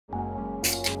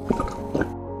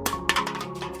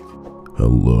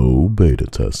Hello, beta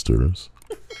testers.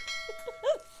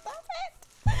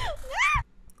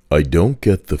 I don't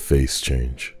get the face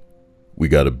change. We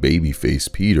got a baby face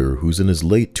Peter who's in his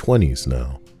late 20s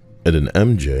now, and an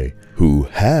MJ who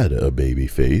had a baby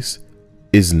face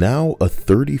is now a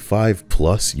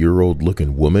 35-plus-year-old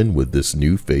looking woman with this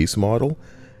new face model.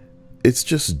 It's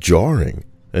just jarring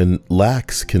and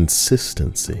lacks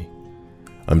consistency.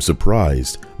 I'm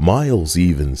surprised Miles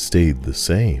even stayed the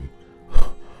same.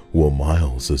 Well,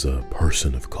 Miles is a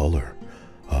person of color.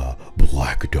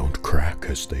 Black don't crack,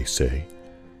 as they say.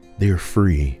 They're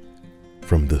free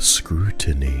from the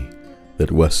scrutiny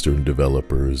that Western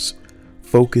developers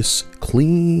focus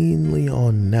cleanly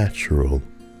on natural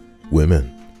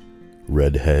women.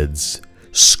 Redheads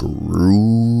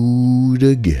screwed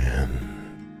again.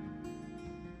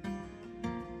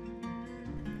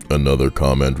 Another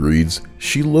comment reads,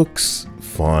 "She looks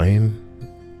fine,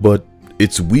 but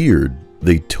it's weird.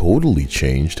 They totally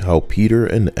changed how Peter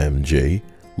and MJ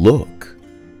look.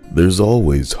 There's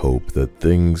always hope that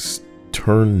things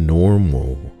turn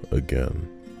normal again.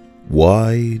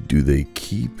 Why do they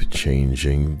keep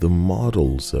changing the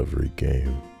models every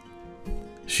game?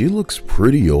 She looks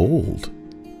pretty old.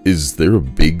 Is there a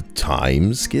big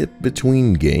time skip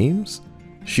between games?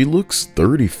 She looks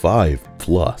 35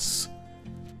 plus.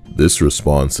 This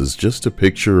response is just a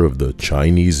picture of the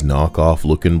Chinese knockoff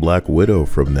looking Black Widow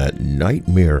from that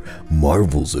nightmare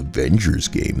Marvel's Avengers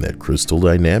game that Crystal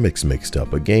Dynamics mixed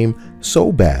up, a game so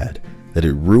bad that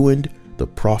it ruined the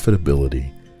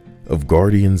profitability of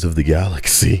Guardians of the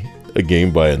Galaxy, a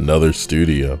game by another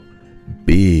studio.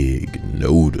 Big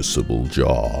noticeable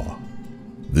jaw.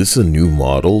 This a new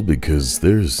model because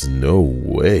there's no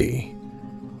way.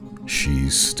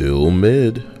 She's still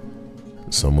mid.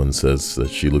 Someone says that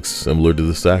she looks similar to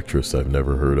this actress I've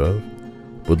never heard of.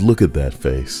 But look at that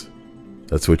face.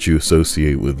 That's what you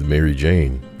associate with Mary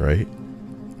Jane, right?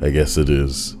 I guess it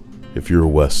is, if you're a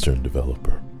Western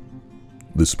developer."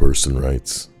 This person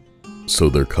writes, "So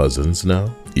they're cousins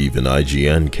now?" Even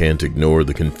IGN can't ignore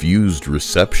the confused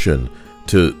reception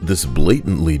to this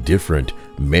blatantly different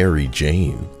Mary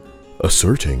Jane,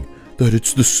 asserting that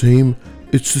it's the same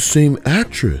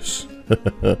actress.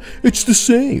 It's the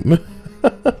same.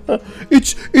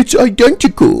 It's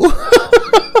identical.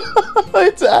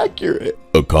 It's accurate.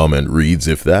 A comment reads,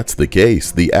 "If that's the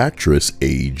case, the actress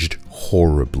aged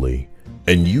horribly."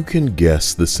 And you can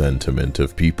guess the sentiment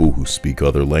of people who speak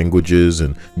other languages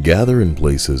and gather in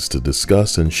places to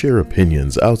discuss and share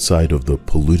opinions outside of the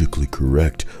politically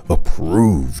correct,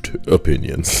 approved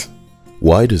opinions.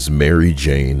 Why does Mary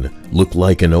Jane look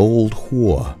like an old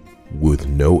whore with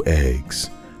no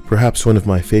eggs? Perhaps one of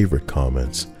my favorite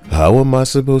comments. How am I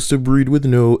supposed to breed with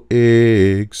no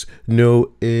eggs? No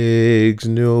eggs,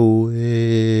 no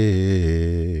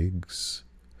eggs.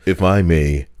 If I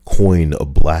may coin a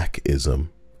blackism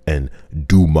and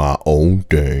do my own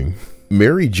thing,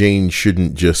 Mary Jane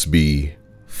shouldn't just be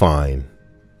fine.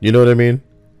 You know what I mean?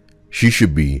 She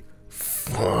should be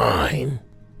fine.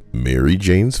 Mary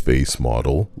Jane's face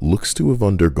model looks to have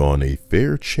undergone a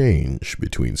fair change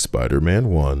between Spider-Man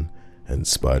 1 and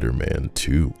Spider-Man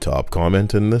 2. Top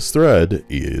comment in this thread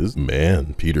is,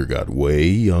 "Man, Peter got way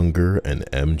younger and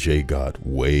MJ got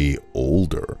way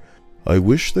older. I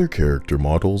wish their character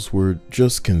models were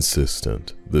just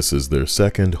consistent. This is their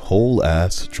second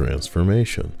whole-ass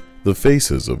transformation. The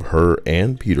faces of her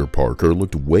and Peter Parker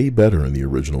looked way better in the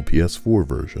original PS4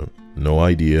 version. No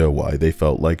idea why they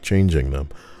felt like changing them.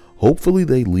 Hopefully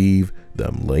they leave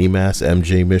them lame-ass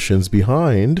MJ missions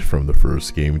behind from the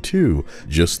first game too.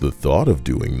 Just the thought of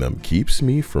doing them keeps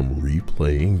me from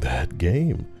replaying that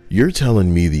game." You're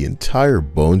telling me the entire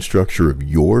bone structure of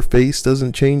your face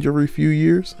doesn't change every few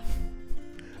years?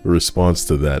 The response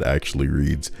to that actually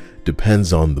reads,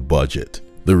 "Depends on the budget."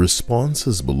 The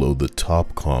responses below the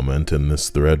top comment in this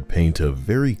thread paint a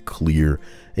very clear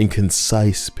and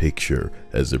concise picture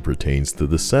as it pertains to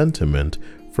the sentiment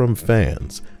from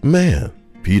fans. Man,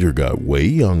 Peter got way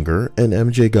younger and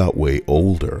MJ got way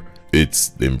older.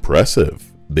 It's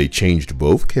impressive. They changed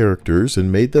both characters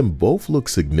and made them both look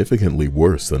significantly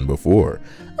worse than before.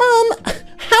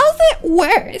 How's it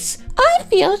worse? I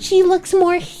feel she looks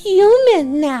more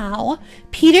human now.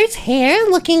 Peter's hair,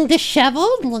 looking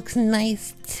disheveled, looks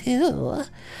nice too.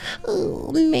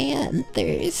 Oh man,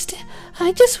 thirst.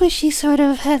 I just wish she sort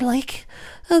of had like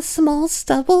a small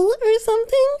stubble or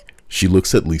something. She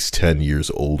looks at least 10 years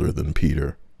older than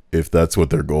Peter. If that's what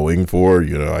they're going for,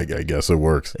 you know, I guess it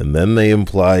works. And then they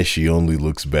imply she only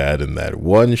looks bad in that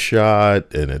one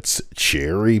shot, and it's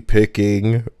cherry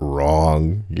picking.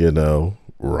 Wrong, you know,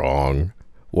 wrong.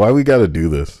 Why we gotta do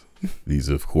this? These,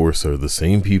 of course, are the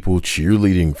same people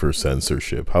cheerleading for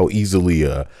censorship. How easily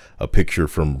a picture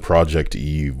from Project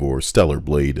Eve, or Stellar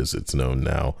Blade as it's known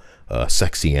now,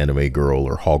 Sexy Anime Girl,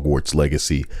 or Hogwarts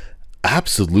Legacy,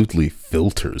 absolutely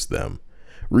filters them.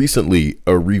 Recently,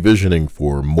 a revisioning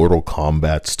for Mortal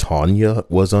Kombat's Tanya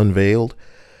was unveiled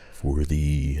for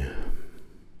the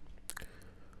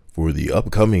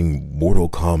upcoming Mortal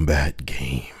Kombat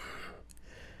game.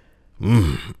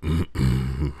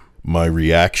 My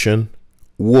reaction?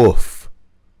 Woof.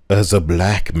 As a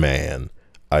black man,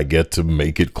 I get to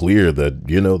make it clear that,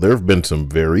 there have been some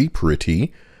very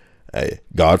pretty,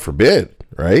 God forbid,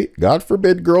 right? God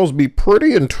forbid girls be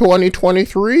pretty in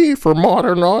 2023 for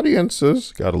modern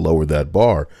audiences. Gotta lower that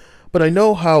bar. But I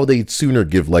know how they'd sooner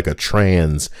give like a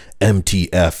trans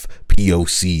MTF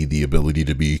POC the ability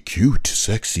to be cute,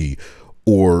 sexy,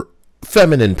 or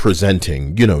feminine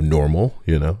presenting, normal,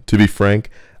 To be frank,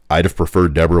 I'd have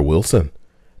preferred Deborah Wilson.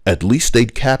 At least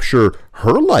they'd capture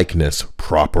her likeness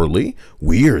properly.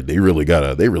 Weird. They really got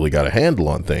a handle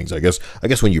on things. I guess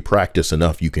when you practice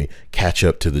enough, you can catch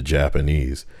up to the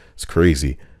Japanese. It's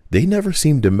crazy. They never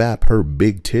seem to map her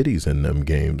big titties in them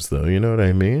games, though. You know what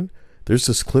I mean? There's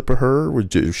this clip of her where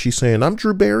she's saying, "I'm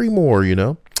Drew Barrymore,"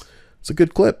 It's a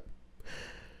good clip.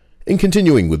 In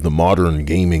continuing with the modern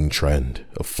gaming trend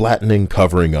of flattening,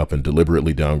 covering up, and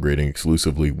deliberately downgrading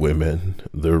exclusively women,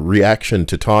 the reaction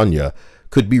to Tanya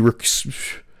could be,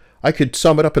 I could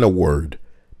sum it up in a word: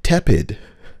 tepid.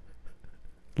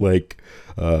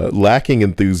 Lacking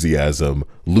enthusiasm,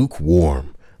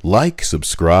 lukewarm. Like,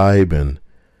 subscribe, and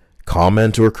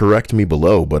comment or correct me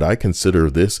below, but I consider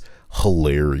this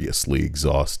hilariously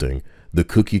exhausting. The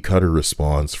cookie cutter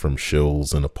response from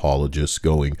shills and apologists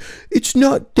going, "It's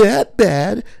not that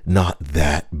bad." Not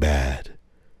that bad.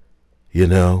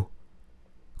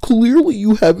 Clearly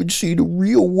you haven't seen a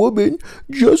real woman.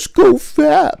 Just go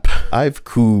fap. I've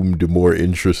coomed more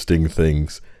interesting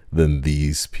things than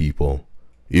these people.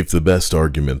 If the best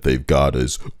argument they've got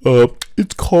is,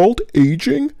 it's called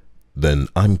aging, then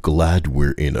I'm glad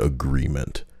we're in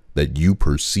agreement. That you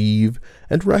perceive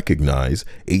and recognize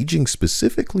aging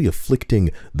specifically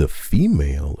afflicting the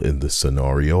female in this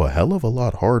scenario a hell of a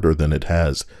lot harder than it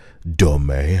has the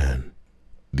man.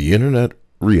 The internet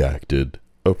reacted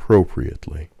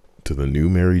appropriately to the new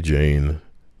Mary Jane,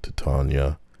 to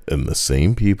Tanya, and the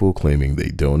same people claiming they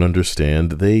don't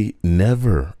understand, they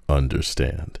never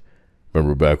understand.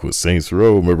 Remember back with Saints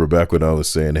Row? Remember back when I was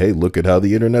saying, hey, look at how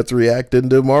the internet's reacting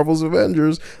to Marvel's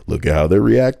Avengers. Look at how they're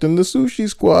reacting to Sushi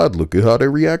Squad. Look at how they're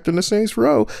reacting to Saints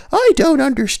Row. I don't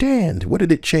understand. What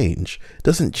did it change? It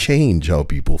doesn't change how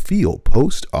people feel.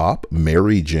 Post-op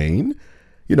Mary Jane?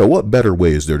 What better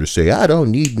way is there to say, I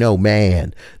don't need no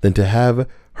man, than to have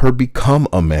her become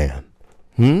a man?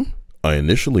 I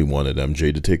initially wanted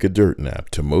MJ to take a dirt nap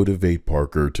to motivate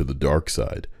Parker to the dark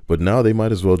side. But now they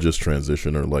might as well just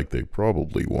transition her like they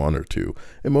probably want her to.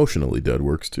 Emotionally dead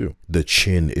works too. The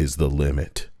chin is the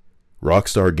limit.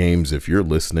 Rockstar Games, if you're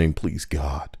listening, please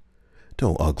God,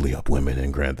 don't ugly up women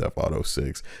in Grand Theft Auto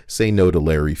 6. Say no to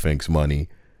Larry Fink's money.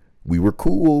 We were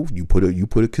cool. You put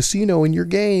a casino in your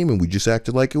game and we just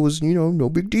acted like it was, no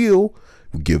big deal.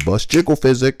 We give us jiggle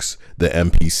physics. The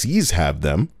NPCs have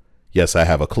them. Yes, I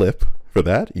have a clip for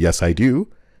that. Yes, I do.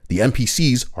 The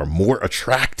NPCs are more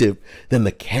attractive than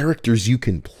the characters you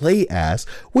can play as.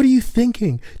 What are you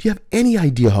thinking? Do you have any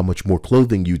idea how much more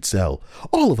clothing you'd sell?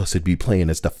 All of us would be playing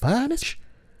as the finest.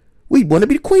 We'd want to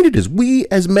be acquainted as we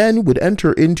as men would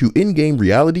enter into in-game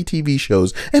reality TV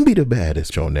shows and be the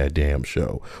baddest on that damn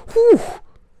show. Whew.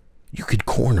 You could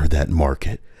corner that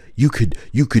market. You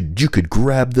could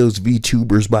grab those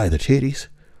VTubers by the titties.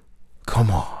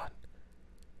 Come on.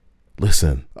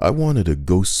 Listen, I wanted a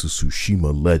Ghost of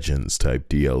Tsushima Legends type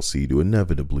DLC to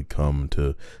inevitably come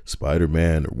to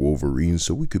Spider-Man or Wolverine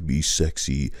so we could be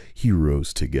sexy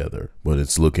heroes together. But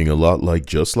it's looking a lot like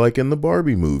just like in the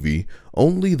Barbie movie,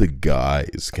 only the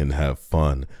guys can have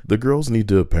fun. The girls need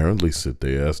to apparently sit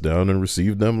their ass down and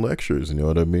receive them lectures, you know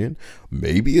what I mean?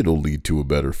 Maybe it'll lead to a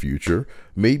better future.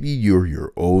 Maybe you're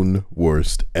your own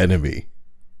worst enemy.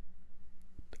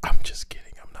 I'm just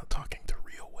kidding. I'm not talking to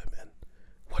real women.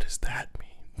 What does that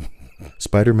mean?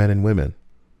 Spider-Men and women.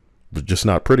 But just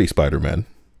not pretty Spider-Men.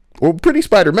 Or pretty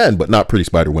Spider-Men, but not pretty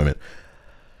Spider-Women.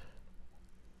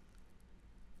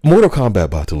 Mortal Kombat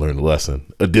about to learn a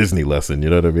lesson. A Disney lesson, you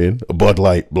know what I mean? A Bud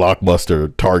Light,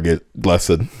 Blockbuster, Target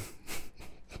lesson.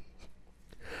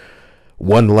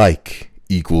 1 like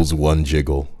equals 1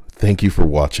 jiggle. Thank you for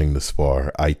watching this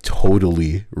far. I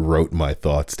totally wrote my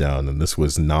thoughts down, and this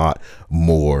was not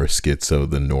more schizo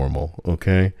than normal,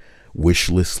 okay? Wish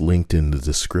list linked in the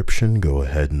description. Go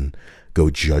ahead and go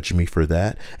judge me for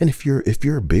that. And if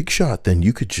you're a big shot, then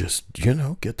you could just,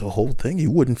 get the whole thing.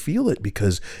 You wouldn't feel it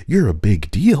because you're a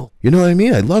big deal. You know what I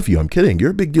mean? I love you. I'm kidding.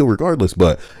 You're a big deal regardless,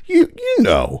 but you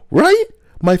know, right?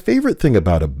 My favorite thing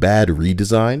about a bad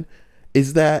redesign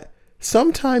is that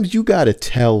sometimes you gotta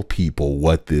tell people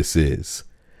what this is.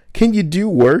 Can you do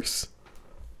worse?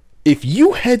 If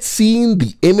you had seen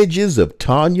the images of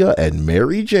Tanya and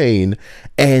Mary Jane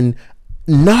and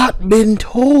not been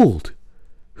told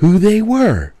who they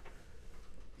were,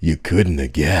 you couldn't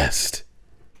have guessed.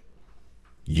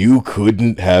 You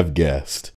couldn't have guessed.